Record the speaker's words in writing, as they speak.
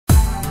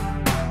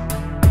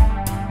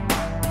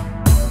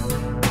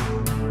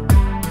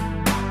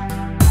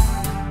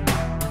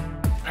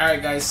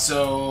Alright guys,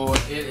 so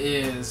it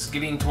is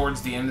getting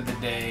towards the end of the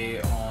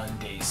day on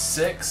day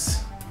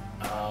 6.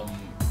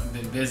 I've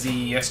been busy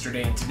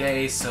yesterday and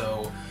today,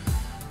 so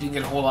didn't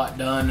get a whole lot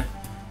done.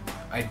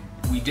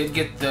 We did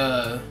get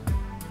the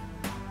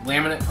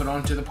laminate put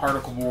onto the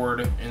particle board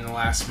in the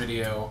last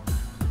video,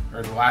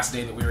 or the last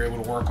day that we were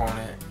able to work on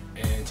it.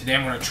 And today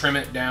I'm going to trim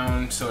it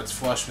down so it's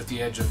flush with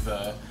the edge of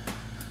the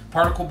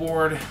particle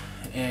board,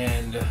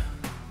 and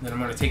then I'm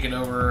going to take it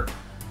over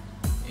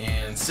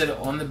and sit it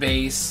on the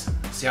base,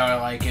 see how I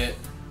like it,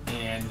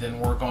 and then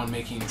work on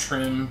making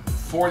trim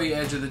for the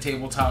edge of the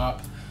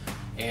tabletop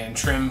and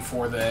trim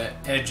for the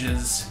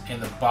edges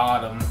and the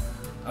bottom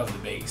of the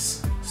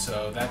base.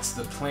 So that's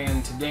the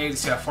plan today, to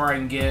see how far I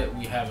can get.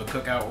 We have a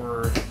cookout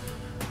we're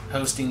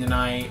hosting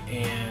tonight,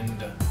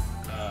 and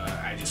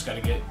I just got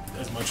to get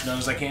as much done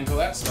as I can until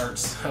that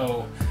starts.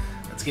 So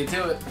let's get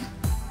to it.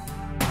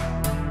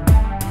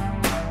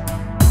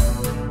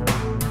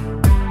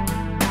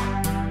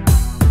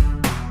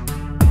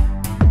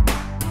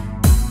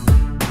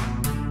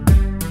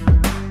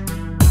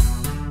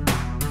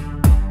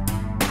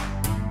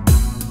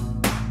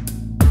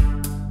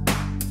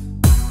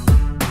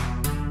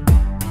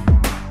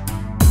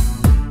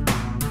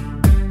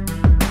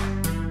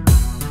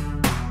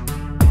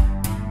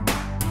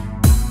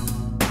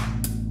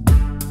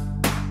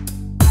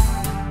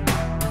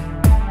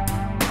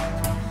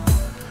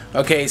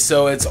 Okay,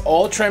 so it's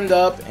all trimmed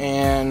up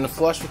and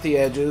flush with the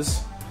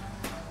edges.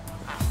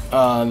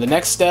 The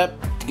next step,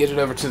 to get it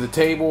over to the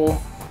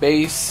table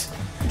base,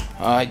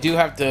 I do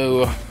have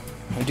to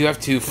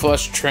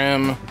flush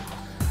trim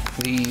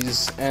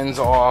these ends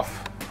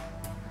off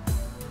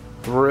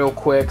real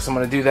quick. So I'm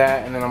going to do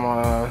that, and then I'm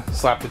going to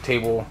slap the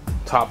table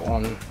top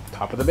on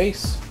top of the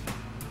base.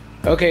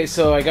 Okay,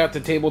 so I got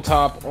the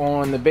tabletop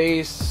on the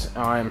base.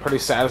 I'm pretty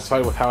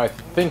satisfied with how I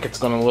think it's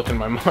going to look in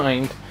my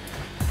mind.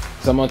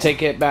 So I'm going to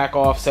take it back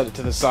off, set it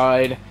to the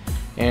side,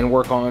 and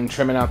work on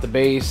trimming out the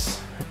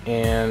base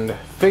and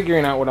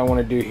figuring out what I want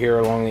to do here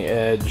along the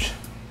edge.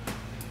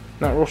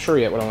 Not real sure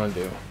yet what I want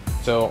to do.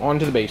 So on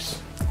to the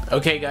base.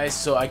 Okay guys,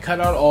 so I cut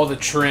out all the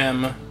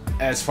trim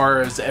as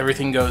far as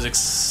everything goes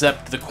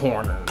except the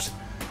corners.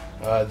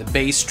 The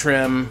base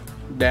trim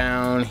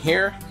down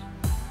here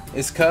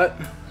is cut.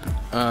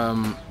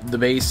 The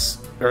base,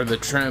 or the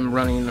trim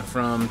running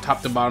from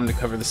top to bottom to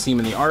cover the seam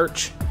in the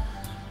arch,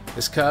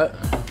 is cut.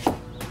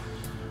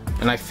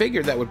 And I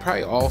figured that would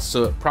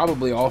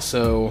probably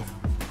also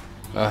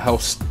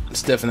help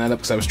stiffen that up,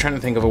 because I was trying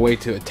to think of a way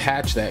to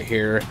attach that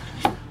here.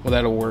 Well,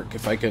 that'll work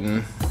if I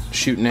can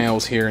shoot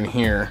nails here and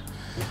here,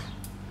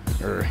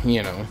 or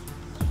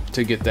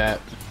to get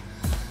that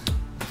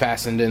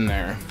fastened in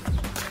there.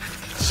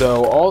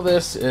 So all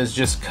this is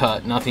just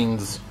cut,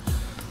 nothing's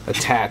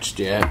attached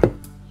yet.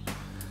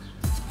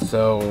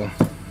 So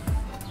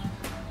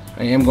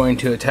I am going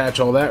to attach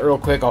all that real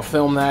quick. I'll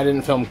film that. I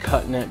didn't film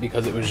cutting it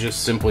because it was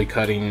just simply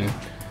cutting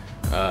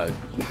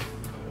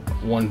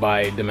 1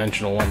 by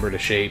dimensional lumber to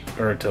shape,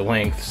 or to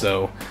length,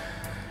 so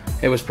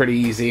it was pretty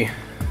easy.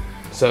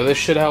 So this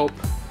should help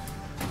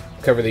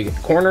cover the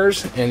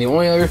corners, and the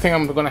only other thing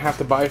I'm going to have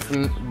to buy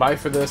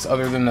for this,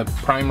 other than the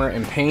primer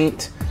and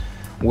paint,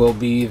 will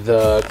be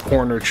the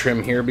corner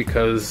trim here,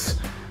 because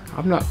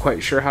I'm not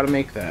quite sure how to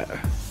make that,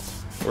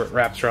 where it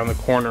wraps around the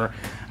corner.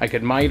 I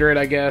could miter it,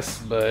 I guess,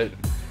 but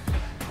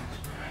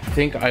I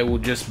think I will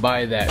just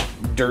buy that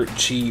dirt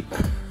cheap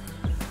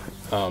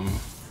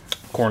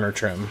corner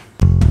trim.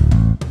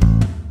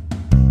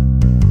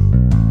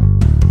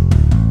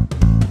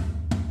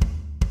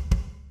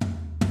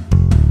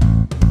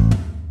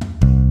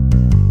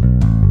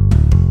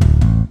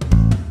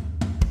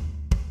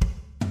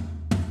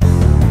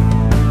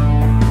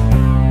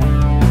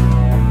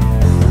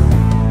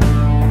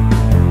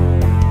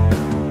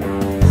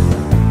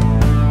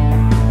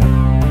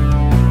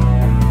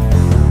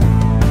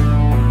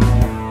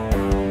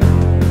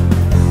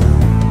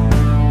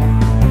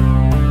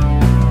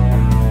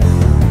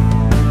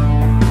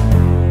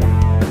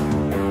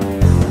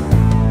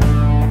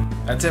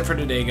 That's it for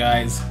today,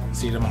 guys.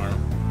 See you tomorrow.